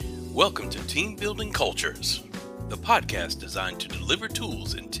Welcome to Team Building Cultures, the podcast designed to deliver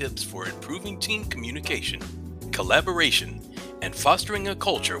tools and tips for improving team communication, collaboration, and fostering a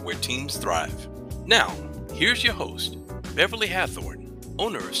culture where teams thrive. Now, here's your host, Beverly Hathorn,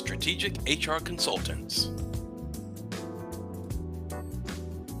 owner of Strategic HR Consultants.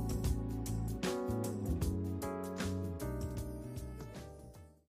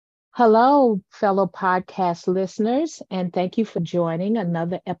 Hello, fellow podcast listeners, and thank you for joining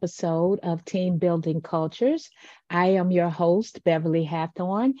another episode of Team Building Cultures. I am your host, Beverly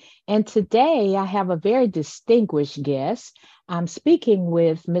Hathorn, and today I have a very distinguished guest. I'm speaking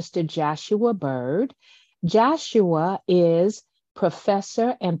with Mr. Joshua Byrd. Joshua is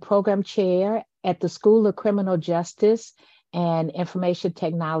professor and program chair at the School of Criminal Justice and Information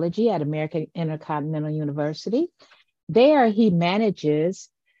Technology at American Intercontinental University. There, he manages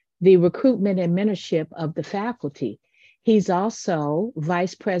the recruitment and mentorship of the faculty. He's also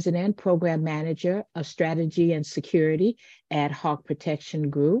Vice President, Program Manager of Strategy and Security at Hawk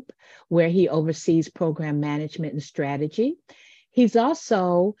Protection Group, where he oversees program management and strategy. He's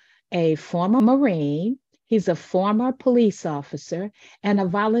also a former Marine. He's a former police officer and a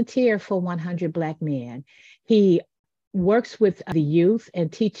volunteer for 100 Black Men. He works with the youth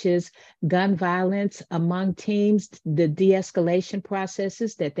and teaches gun violence among teams, the de-escalation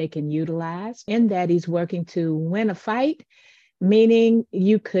processes that they can utilize. In that, he's working to win a fight, meaning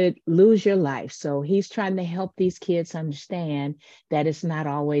you could lose your life. So he's trying to help these kids understand that it's not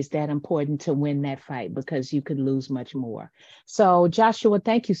always that important to win that fight because you could lose much more. So Joshua,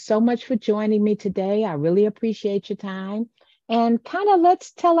 thank you so much for joining me today. I really appreciate your time. And kind of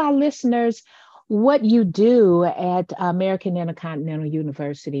let's tell our listeners what you do at American Intercontinental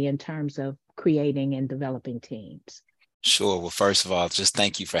University in terms of creating and developing teams. Sure. Well, first of all, just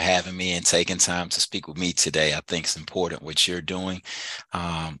thank you for having me and taking time to speak with me today. I think it's important what you're doing.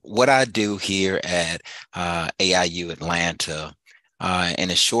 What I do here at AIU Atlanta,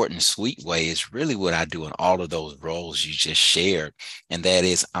 in a short and sweet way, is really what I do in all of those roles you just shared. And that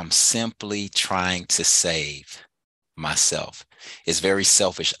is, I'm simply trying to save myself. It's very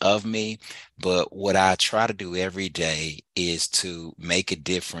selfish of me, but what I try to do every day is to make a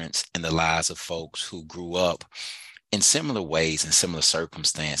difference in the lives of folks who grew up in similar ways and similar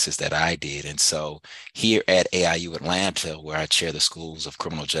circumstances that I did. And so here at AIU Atlanta, where I chair the schools of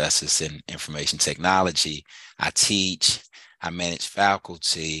criminal justice and information technology, I teach, I manage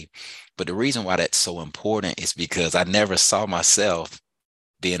faculty. But the reason why that's so important is because I never saw myself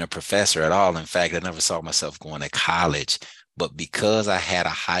being a professor at all. In fact, I never saw myself going to college. But because I had a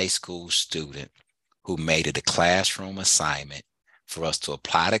high school student who made it a classroom assignment for us to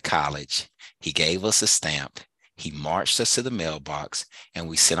apply to college, he gave us a stamp, he marched us to the mailbox, and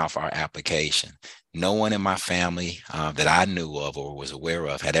we sent off our application. No one in my family that I knew of or was aware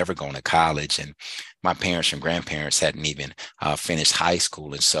of had ever gone to college, and my parents and grandparents hadn't even finished high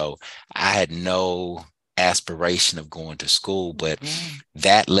school. And so I had no aspiration of going to school, but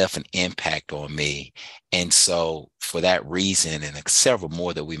that left an impact on me. And so for that reason, and several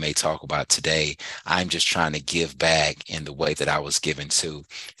more that we may talk about today, I'm just trying to give back in the way that I was given to.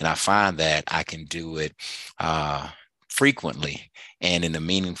 And I find that I can do it frequently and in a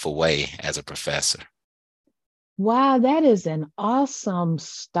meaningful way as a professor. Wow, that is an awesome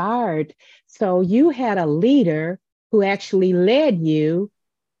start. So you had a leader who actually led you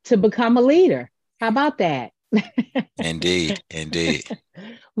to become a leader. How about that? Indeed, indeed.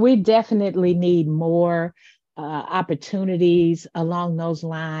 We definitely need more opportunities along those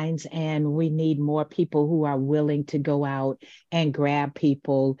lines, and we need more people who are willing to go out and grab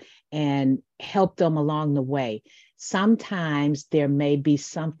people and help them along the way. Sometimes there may be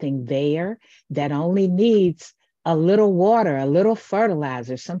something there that only needs a little water, a little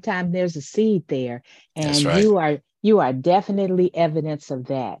fertilizer. Sometimes there's a seed there, That's and right. you are definitely evidence of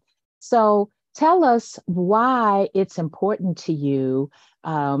that. So tell us why it's important to you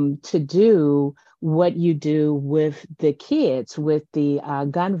to do what you do with the kids, with the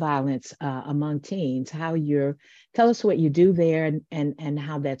gun violence among teens. Tell us what you do there and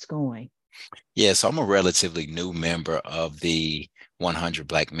how that's going. Yeah, so I'm a relatively new member of the 100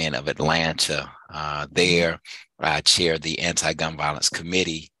 Black Men of Atlanta. There, I chair the Anti-Gun Violence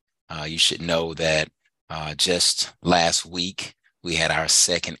Committee. You should know that just last week, we had our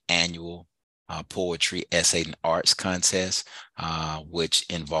second annual poetry, essay, and arts contest, which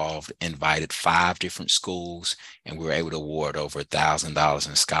invited 5 different schools, and we were able to award over $1,000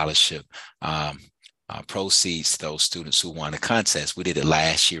 in scholarship proceeds to those students who won the contest. We did it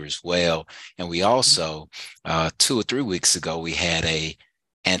last year as well. And we also, 2 or 3 weeks ago, we had a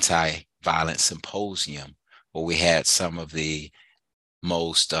anti-violence symposium where we had some of the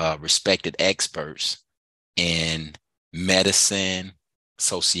most respected experts in medicine,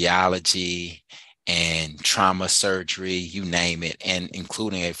 sociology, and trauma surgery, you name it, and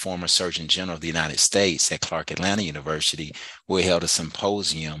including a former Surgeon General of the United States at Clark Atlanta University, we held a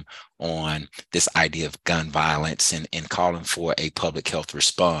symposium on this idea of gun violence and calling for a public health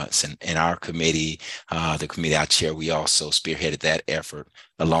response. And in our committee, the committee I chair, we also spearheaded that effort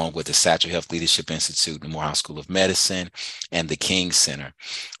along with the Satchel Health Leadership Institute, the Morehouse School of Medicine, and the King Center.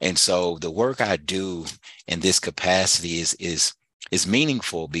 And so the work I do in this capacity is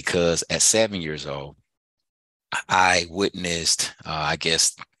meaningful because at 7 years old, I witnessed, I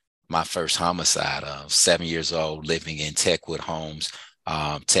guess, my first homicide. 7 years old, living in Techwood Homes.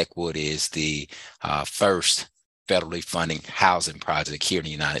 Techwood is the first federally funding housing project here in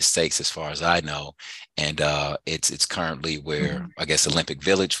the United States, as far as I know, and it's currently where I guess Olympic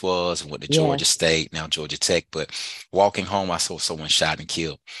Village was, and what the Georgia Yes. State, now Georgia Tech. But walking home, I saw someone shot and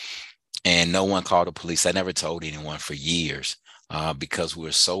killed, and no one called the police. I never told anyone for years. Because we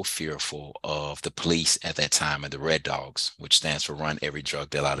were so fearful of the police at that time and the Red Dogs, which stands for Run Every Drug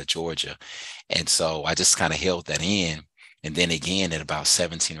Deal Out of Georgia. And so I just kind of held that in. And then again, at about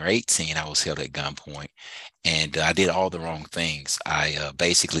 17 or 18, I was held at gunpoint. And I did all the wrong things. I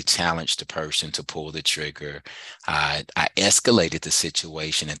basically challenged the person to pull the trigger. I escalated the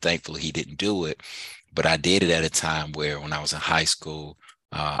situation, and thankfully he didn't do it. But I did it at a time where, when I was in high school,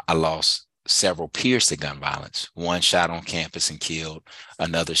 I lost several peers to gun violence. One shot on campus and killed,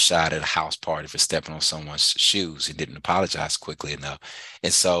 another shot at a house party for stepping on someone's shoes and didn't apologize quickly enough.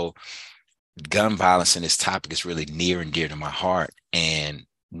 And so gun violence and this topic is really near and dear to my heart. And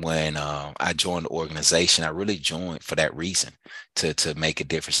when I joined the organization, I really joined for that reason, to make a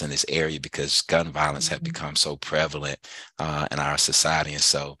difference in this area, because gun violence have become so prevalent in our society. And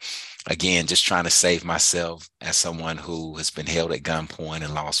so, again, just trying to save myself as someone who has been held at gunpoint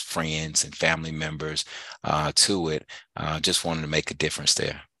and lost friends and family members to it. Just wanted to make a difference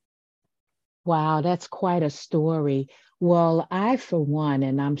there. Wow, that's quite a story. Well, I, for one,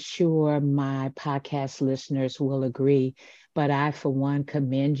 and I'm sure my podcast listeners will agree, but I, for one,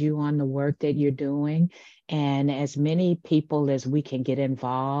 commend you on the work that you're doing. And as many people as we can get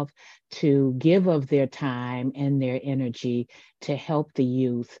involved to give of their time and their energy to help the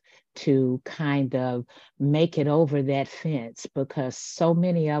youth to kind of make it over that fence, because so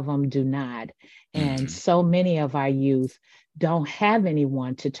many of them do not. And Mm-hmm. so many of our youth don't have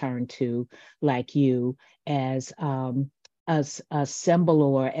anyone to turn to like you as a symbol,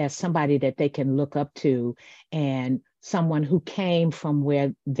 or as somebody that they can look up to, and someone who came from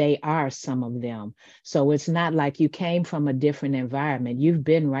where they are, some of them. So it's not like you came from a different environment. You've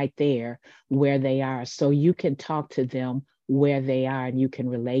been right there where they are. So you can talk to them where they are and you can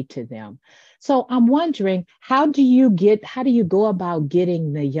relate to them. So I'm wondering, how do you go about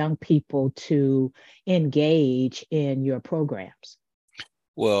getting the young people to engage in your programs?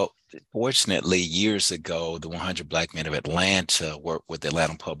 Well, fortunately, years ago, the 100 Black Men of Atlanta worked with the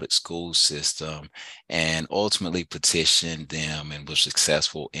Atlanta Public School System and ultimately petitioned them and was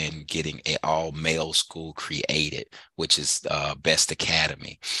successful in getting an all-male school created, which is Best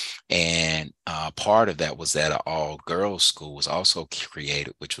Academy. And part of that was that an all-girls school was also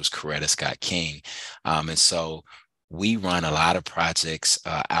created, which was Coretta Scott King. And so we run a lot of projects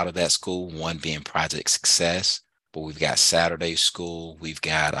out of that school, one being Project Success. But we've got Saturday school. We've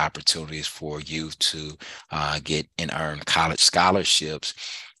got opportunities for youth to get and earn college scholarships.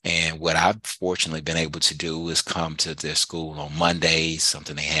 And what I've fortunately been able to do is come to their school on Mondays,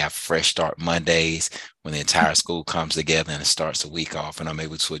 something they have, Fresh Start Mondays, when the entire school comes together and it starts the week off, and I'm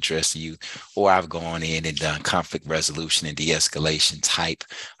able to address the youth. Or I've gone in and done conflict resolution and de-escalation type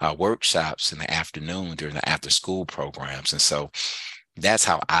workshops in the afternoon during the after school programs. And so that's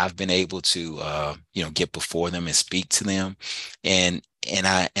how I've been able to, get before them and speak to them. And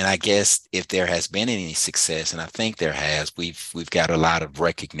I guess if there has been any success, and I think there has, we've got a lot of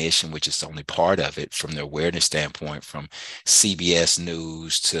recognition, which is only part of it from the awareness standpoint, from CBS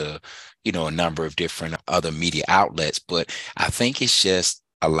News to, a number of different other media outlets. But I think it's just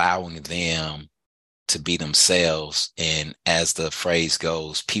allowing them to be themselves. And as the phrase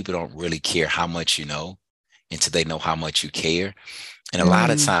goes, people don't really care how much you know until they know how much you care. And a lot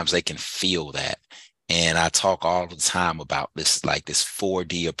of Mm, times they can feel that. And I talk all the time about this, like this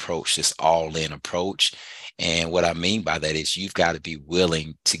 4D approach, this all-in approach. And what I mean by that is you've got to be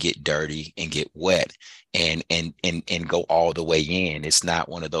willing to get dirty and get wet and go all the way in. It's not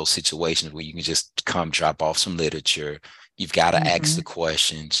one of those situations where you can just come drop off some literature. You've got to ask the mhm.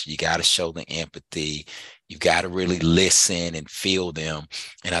 questions. You got to show the empathy. You've got to really listen and feel them.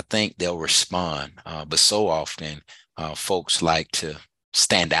 And I think they'll respond. But so often, folks like to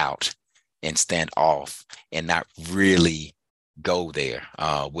stand out and stand off and not really go there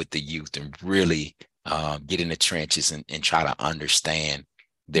with the youth and really get in the trenches and try to understand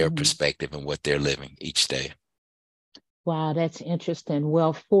their Mhm. perspective and what they're living each day. Wow, that's interesting.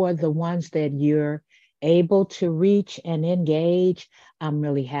 Well, for the ones that you're able to reach and engage, I'm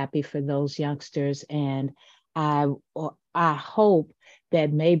really happy for those youngsters. And I hope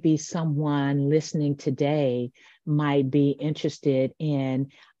that maybe someone listening today might be interested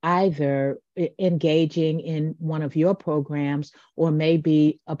in either engaging in one of your programs, or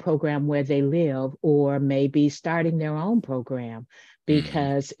maybe a program where they live, or maybe starting their own program, Mm-hmm.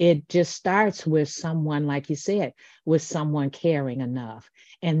 because it just starts with someone, like you said, with someone caring enough.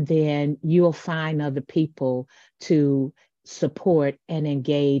 And then you'll find other people to support and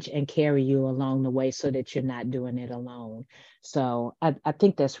engage and carry you along the way so that you're not doing it alone. So I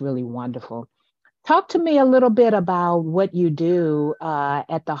think that's really wonderful. Talk to me a little bit about what you do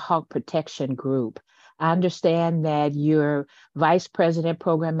at the Hawk Protection Group. I understand that you're Vice President,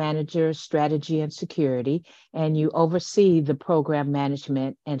 Program Manager, Strategy and Security, and you oversee the program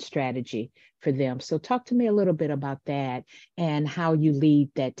management and strategy for them. So, talk to me a little bit about that and how you lead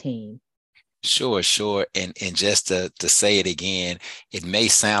that team. Sure, sure. And just to say it again, it may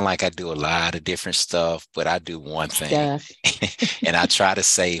sound like I do a lot of different stuff, but I do one It thing. does. And I try to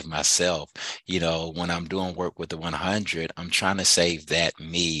save myself. When I'm doing work with the 100, I'm trying to save that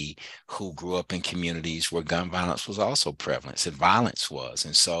me who grew up in communities where gun violence was also prevalent and violence was.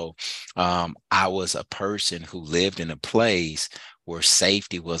 And so I was a person who lived in a place where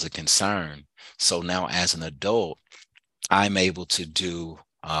safety was a concern. So now as an adult, I'm able to do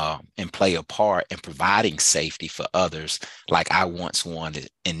and play a part in providing safety for others like I once wanted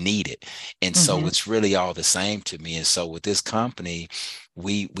and needed. And so Hmm. it's really all the same to me. And so with this company,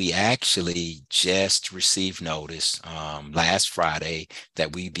 we actually just received notice last Friday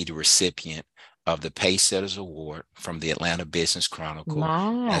that we be the recipient of the Pacesetters Award from the Atlanta Business Chronicle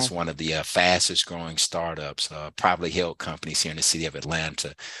as My. one of the fastest growing startups, privately held companies here in the city of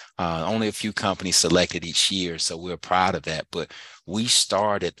Atlanta. Only a few companies selected each year, so we're proud of that. But we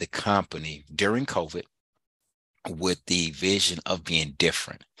started the company during COVID with the vision of being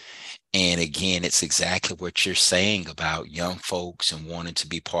different. And again, it's exactly what you're saying about young folks and wanting to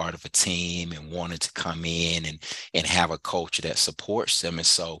be part of a team and wanting to come in and have a culture that supports them. And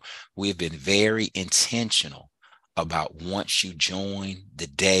so we've been very intentional about once you join, the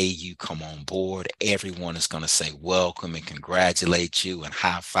day you come on board, everyone is going to say welcome and congratulate you and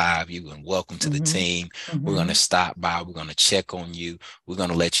high five you and welcome to the Hmm. team. We're going to Hmm. stop by. We're going to check on you. We're going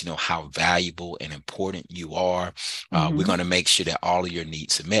to let you know how valuable and important you are. We're Hmm. going to make sure that all of your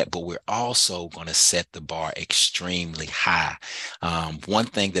needs are met, but we're also going to set the bar extremely high. One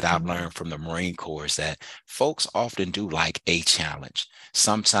thing that I've learned from the Marine Corps is that folks often do like a challenge.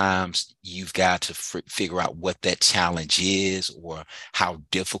 Sometimes you've got to figure out what that challenge is or how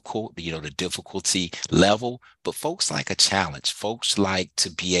difficult, the difficulty level. But folks like a challenge. Folks like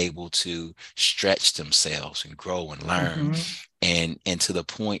to be able to stretch themselves and grow and learn. Hmm. And to the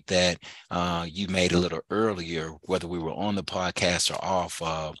point that you made a little earlier, whether we were on the podcast or off,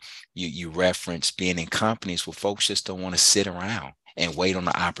 you referenced being in companies where folks just don't want to sit around and wait on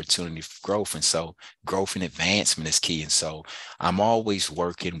the opportunity for growth. And so growth and advancement is key. And so I'm always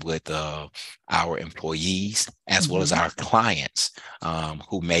working with our employees as well as Hmm. our clients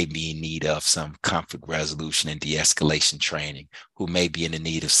who may be in need of some conflict resolution and de-escalation training, who may be in the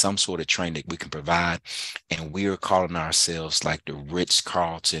need of some sort of training that we can provide. And we are calling ourselves like the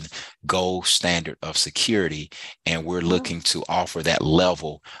Ritz-Carlton gold standard of security. And we're Oh. looking to offer that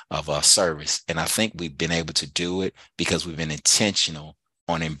level of service. And I think we've been able to do it because we've been intentional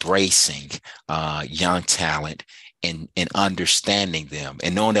on embracing young talent and understanding them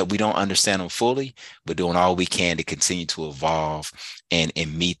and knowing that we don't understand them fully, but doing all we can to continue to evolve and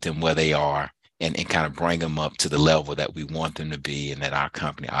meet them where they are and kind of bring them up to the level that we want them to be and that our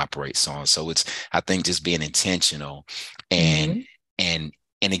company operates on. So it's, I think, just being intentional and Hmm. and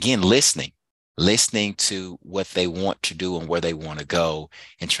and again, listening to what they want to do and where they want to go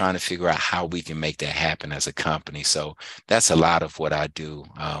and trying to figure out how we can make that happen as a company. So that's a lot of what I do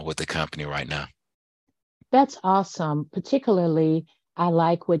with the company right now. That's awesome. Particularly, I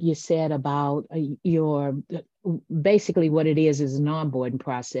like what you said about your basically what it is an onboarding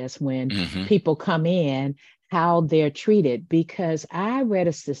process when Hmm. people come in, how they're treated. Because I read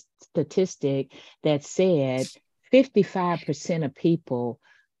a statistic that said 55% of people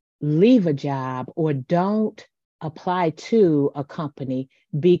leave a job or don't apply to a company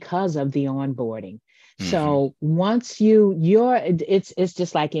because of the onboarding. Mm-hmm. So once it's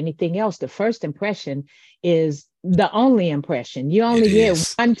just like anything else. The first impression is the only impression. You It only get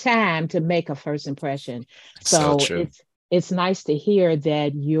is. one time to make a first impression. So So true. it's nice to hear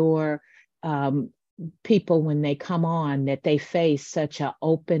that your um, people, when they come on, that they face such an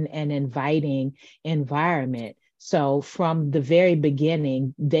open and inviting environment. So from the very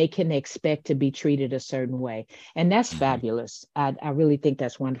beginning, they can expect to be treated a certain way. And that's Mm-hmm. fabulous. I really think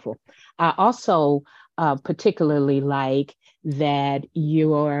that's wonderful. I also particularly like that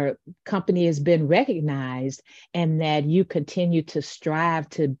your company has been recognized and that you continue to strive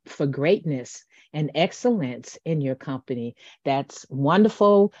for greatness and excellence in your company. That's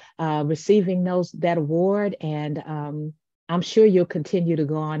wonderful, receiving that award, and I'm sure you'll continue to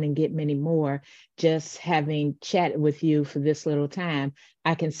go on and get many more. Just having chatted with you for this little time,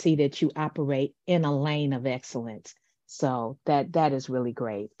 I can see that you operate in a lane of excellence. So that is really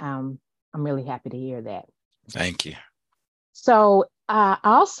great. I'm really happy to hear that. Thank you. So I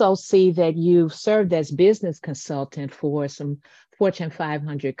also see that you've served as business consultant for some Fortune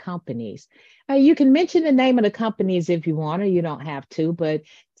 500 companies. You can mention the name of the companies if you want, or you don't have to, but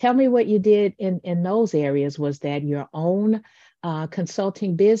tell me what you did in those areas. Was that your own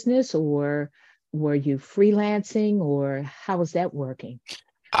consulting business, or were you freelancing, or how was that working?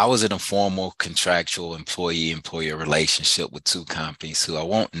 I was in a formal contractual employee-employer relationship with two companies who I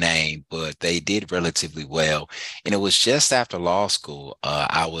won't name, but they did relatively well. And it was just after law school.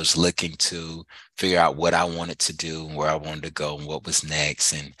 I was looking to figure out what I wanted to do and where I wanted to go and what was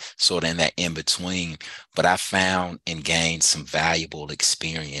next, and sort of in that in between. But I found and gained some valuable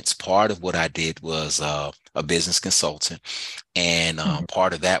experience. Part of what I did was a business consultant, and Mhm,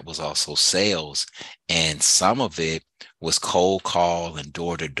 part of that was also sales, and some of it was cold call and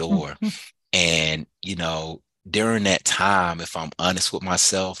door to door. mhm, And, during that time, if I'm honest with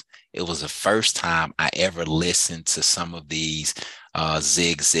myself, it was the first time I ever listened to some of these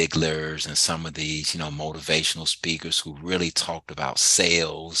Zig Ziglars and some of these, motivational speakers who really talked about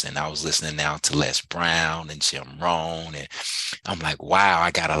sales. And I was listening now to Les Brown and Jim Rohn. And I'm like, wow,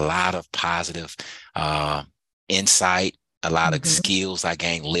 I got a lot of positive uh, insight, a lot of mhm. skills I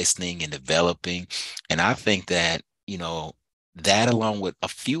gained listening and developing. And I think that, that along with a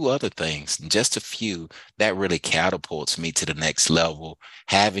few other things, just a few, that really catapults me to the next level,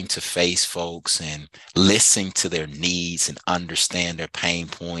 having to face folks and listening to their needs and understand their pain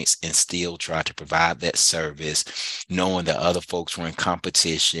points and still try to provide that service, knowing that other folks were in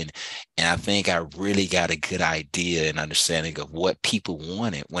competition. And I think I really got a good idea and understanding of what people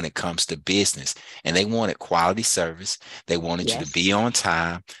wanted when it comes to business. And they wanted quality service. They wanted you to Yes. be on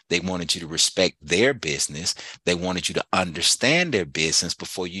time. They wanted you to respect their business. They wanted you to understand their business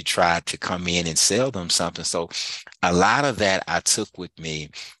before you tried to come in and sell them something. So a lot of that I took with me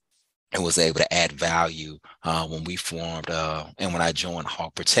and was able to add value when we formed and when I joined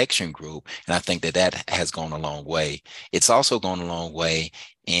Hawk Protection Group. And I think that that has gone a long way. It's also gone a long way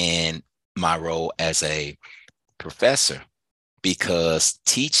in my role as a professor, because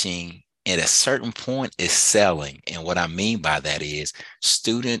teaching at a certain point is selling. And what I mean by that is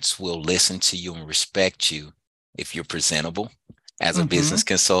students will listen to you and respect you if you're presentable as a business Mm-hmm.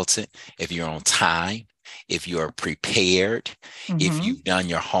 consultant, if you're on time, if you are prepared, if Mm-hmm. you've done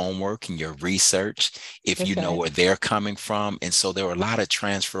your homework and your research, if you That's know right. where they're coming from. And so there are a lot of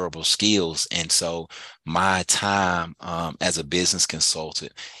transferable skills. And so my time as a business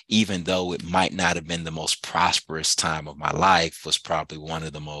consultant, even though it might not have been the most prosperous time of my life, was probably one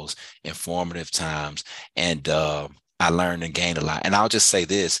of the most informative times. And I learned and gained a lot. And I'll just say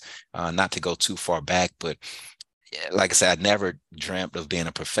this, not to go too far back, but like I said, I never dreamt of being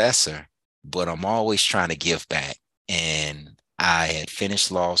a professor, but I'm always trying to give back. And I had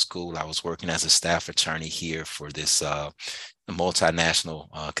finished law school. I was working as a staff attorney here for this multinational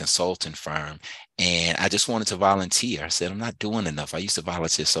consulting firm. And I just wanted to volunteer. I said, I'm not doing enough. I used to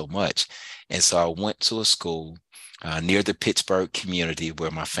volunteer so much. And so I went to a school near the Pittsburgh community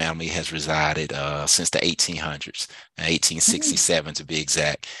where my family has resided since the 1800s, Mm. 1867 to be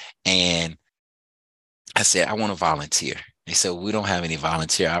exact. And I said, I want to volunteer. They said, we don't have any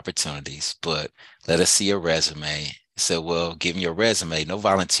volunteer opportunities, but let us see your resume. I said, well, give me your resume, no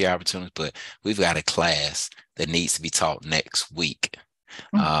volunteer opportunities, but we've got a class that needs to be taught next week.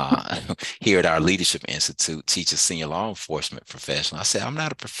 Uh, Here at our Leadership Institute, teach a senior law enforcement professional. I said, I'm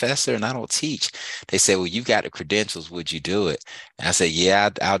not a professor and I don't teach. They said, well, you've got the credentials. Would you do it? And I said, yeah,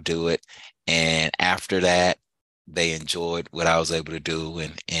 I'll do it. And after that, they enjoyed what I was able to do,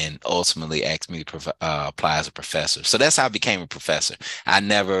 and ultimately asked me to apply as a professor. So that's how I became a professor. I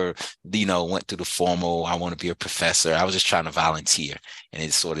never, went through the formal, I want to be a professor. I was just trying to volunteer, and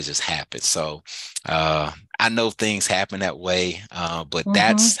it sort of just happened. So I know things happen that way, but Mm-hmm.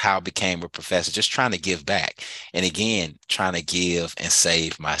 that's how I became a professor, just trying to give back. And again, trying to give and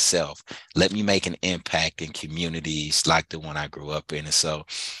save myself. Let me make an impact in communities like the one I grew up in. And so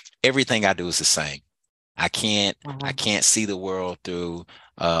everything I do is the same. I can't I Wow. can't see the world through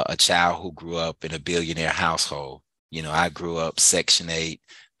a child who grew up in a billionaire household. I grew up Section 8,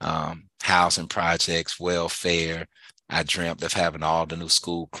 housing projects, welfare. I dreamt of having all the new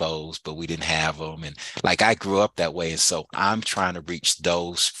school clothes, but we didn't have them. And like I grew up that way. And so I'm trying to reach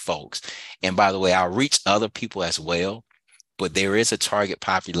those folks. And by the way, I'll reach other people as well. But there is a target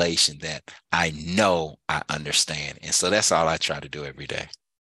population that I know I understand. And so that's all I try to do every day.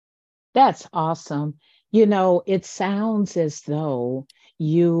 That's awesome. It sounds as though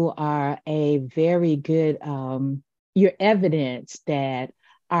you are a very good, you're evidence that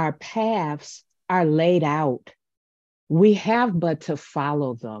our paths are laid out. We have but to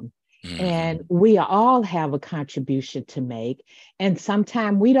follow them. And Mhm. we all have a contribution to make. And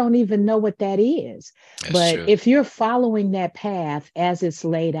sometimes we don't even know what that is. That's But true. if you're following that path as it's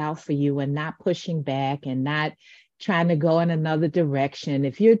laid out for you and not pushing back and not trying to go in another direction,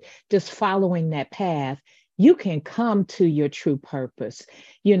 if you're just following that path, you can come to your true purpose.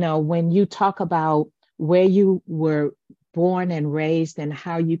 When you talk about where you were born and raised and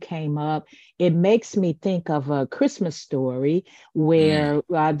how you came up, it makes me think of a Christmas story Mm, where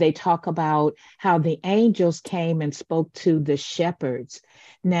they talk about how the angels came and spoke to the shepherds.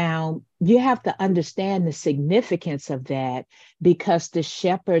 Now, you have to understand the significance of that because the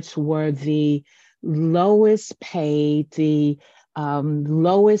shepherds were the lowest paid, the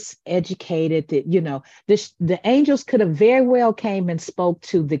lowest educated. The angels could have very well came and spoke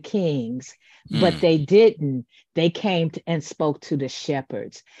to the kings, but mm, they didn't. They came and spoke to the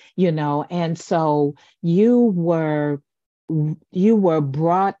shepherds. And so you were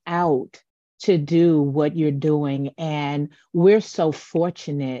brought out to do what you're doing, and we're so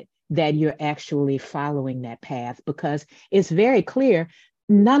fortunate that you're actually following that path because it's very clear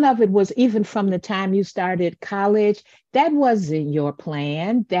none of it was even from the time you started college. That wasn't your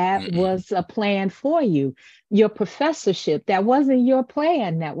plan. That mm-mm. was a plan for you. Your professorship, that wasn't your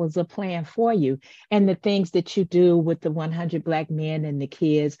plan. That was a plan for you. And the things that you do with the 100 Black men and the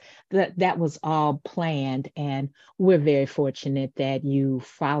kids, that was all planned. And we're very fortunate that you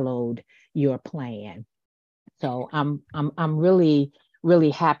followed your plan. So I'm really,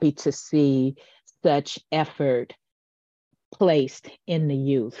 really happy to see such effort placed in the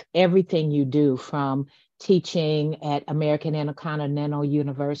youth. Everything you do, from teaching at American Intercontinental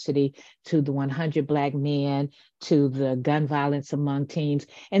University to the 100 Black Men to the gun violence among teens.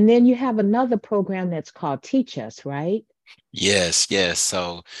 And then you have another program that's called Teach Us, right? Yes, yes.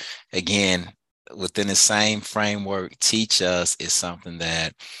 So again, within the same framework, Teach Us is something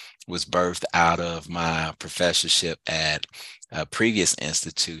that was birthed out of my professorship at a previous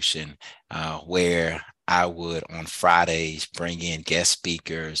institution, where I would on Fridays bring in guest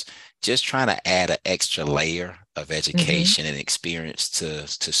speakers, just trying to add an extra layer of Mm-hmm. education and experience to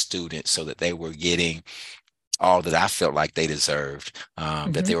students so that they were getting all that I felt like they deserved,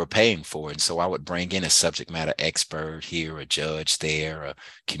 that Mm-hmm. they were paying for. And so I would bring in a subject matter expert here, a judge there, a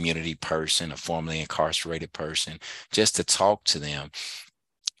community person, a formerly incarcerated person, just to talk to them.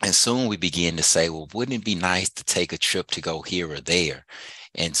 And soon we began to say, well, wouldn't it be nice to take a trip to go here or there?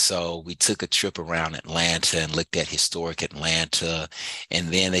 And so we took a trip around Atlanta and looked at historic Atlanta. And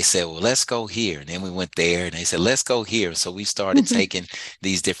then they said, well, let's go here. And then we went there and they said, let's go here. So we started taking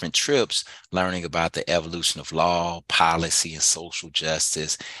these different trips, learning about the evolution of law, policy, and social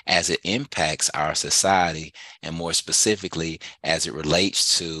justice as it impacts our society, and more specifically, as it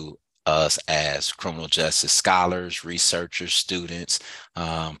relates to us as criminal justice scholars, researchers, students,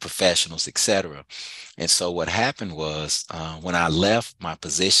 professionals, etc. And so what happened was, when I left my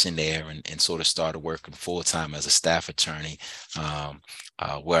position there and sort of started working full time as a staff attorney,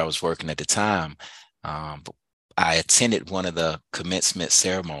 where I was working at the time, um, I attended one of the commencement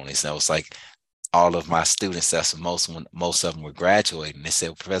ceremonies. That was like all of my students, that's most of them were graduating. They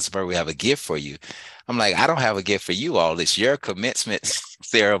said, Professor Byrd, we have a gift for you. I'm like, I don't have a gift for you all. It's your commencement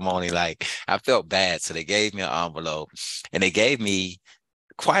ceremony. Like, I felt bad. So they gave me an envelope and they gave me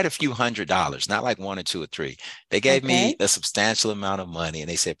quite a few $100s, not like one or two or three. They gave me Okay. a substantial amount of money and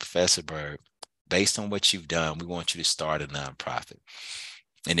they said, Professor Byrd, based on what you've done, we want you to start a nonprofit.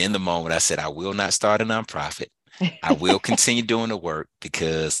 And in the moment, I said, I will not start a nonprofit. I will continue doing the work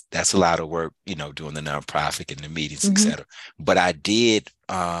because that's a lot of work, doing the nonprofit and the meetings, et cetera. But I did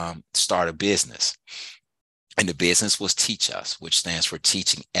start a business. And the business was Teach Us, which stands for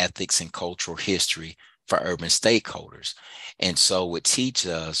Teaching Ethics and Cultural History for Urban Stakeholders. And so with Teach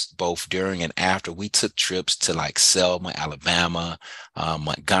Us, both during and after, we took trips to like Selma, Alabama,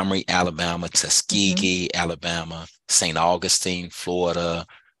 Montgomery, Alabama, Tuskegee, Alabama, St. Augustine, Florida,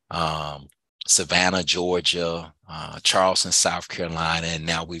 Savannah, Georgia, Charleston, South Carolina, and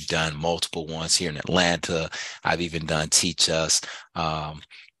now we've done multiple ones here in Atlanta. I've even done Teach Us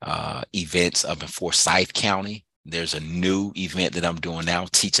events up in Forsyth County. There's a new event that I'm doing now,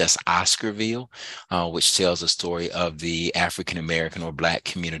 Teach Us Oscarville, which tells the story of the African American or Black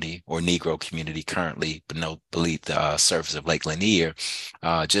community or Negro community currently beneath the surface of Lake Lanier,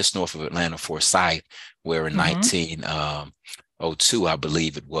 just north of Atlanta, Forsyth, where in 1902, I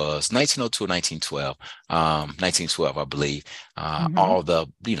believe it was 1902 or 1912, 1912, I believe, all the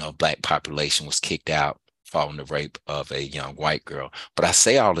Black population was kicked out following the rape of a young white girl. But I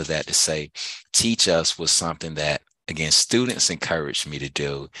say all of that to say, Teach Us was something that, again, students encouraged me to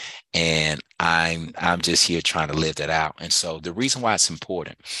do, and I'm just here trying to live that out. And so the reason why it's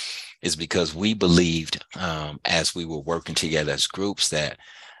important is because we believed, as we were working together as groups, that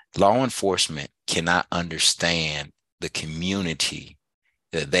law enforcement cannot understand the community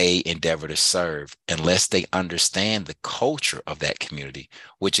that they endeavor to serve unless they understand the culture of that community,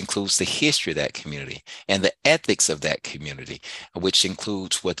 which includes the history of that community and the ethics of that community, which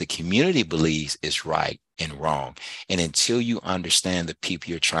includes what the community believes is right and wrong. And until you understand the people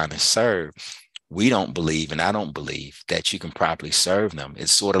you're trying to serve, we don't believe, and I don't believe, that you can properly serve them.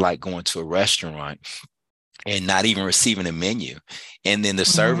 It's sort of like going to a restaurant and not even receiving a menu. And then the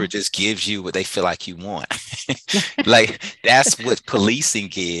server just gives you what they feel like you want. Like, that's what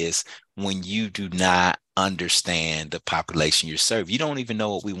policing is when you do not understand the population you serve. You don't even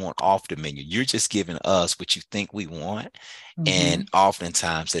know what we want off the menu. You're just giving us what you think we want. And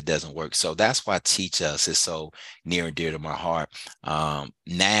oftentimes that doesn't work. So that's why Teach Us is so near and dear to my heart.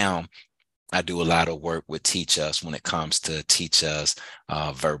 Now, I do a lot of work with Teach Us when it comes to Teach Us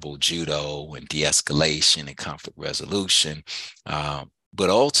verbal judo and de-escalation and conflict resolution. But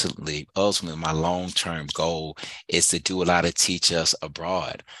ultimately, my long-term goal is to do a lot of Teach Us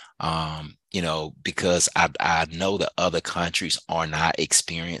abroad, because I know that other countries are not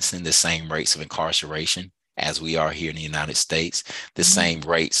experiencing the same rates of incarceration as we are here in the United States, the same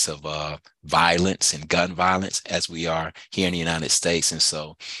rates of violence and gun violence as we are here in the United States. And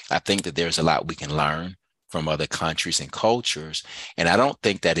so I think that there's a lot we can learn from other countries and cultures. And I don't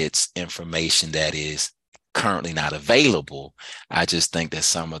think that it's information that is currently not available. I just think that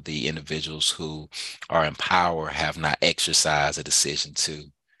some of the individuals who are in power have not exercised a decision to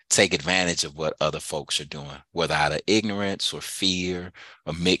take advantage of what other folks are doing, whether out of ignorance or fear,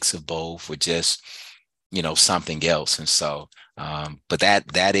 a mix of both, or just something else. And so, but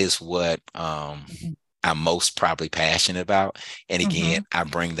that is what I'm most probably passionate about. And again, I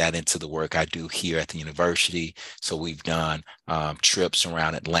bring that into the work I do here at the university. So we've done trips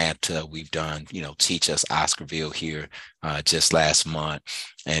around Atlanta. We've done, Teach Us Oscarville here just last month.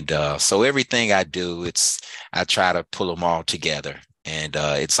 And so everything I do, I try to pull them all together. And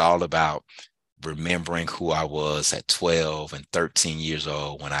it's all about remembering who I was at 12 and 13 years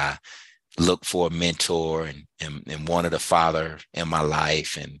old when I looked for a mentor and wanted a father in my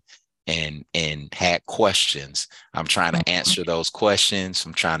life and had questions. I'm trying to answer those questions.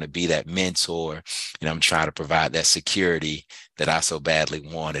 I'm trying to be that mentor, and I'm trying to provide that security that I so badly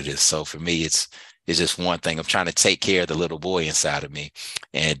wanted. And so for me, it's just one thing. I'm trying to take care of the little boy inside of me.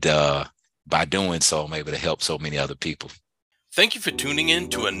 And by doing so, I'm able to help so many other people. Thank you for tuning in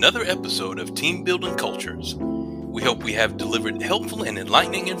to another episode of Team Building Cultures. We hope we have delivered helpful and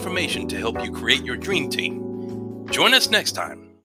enlightening information to help you create your dream team. Join us next time.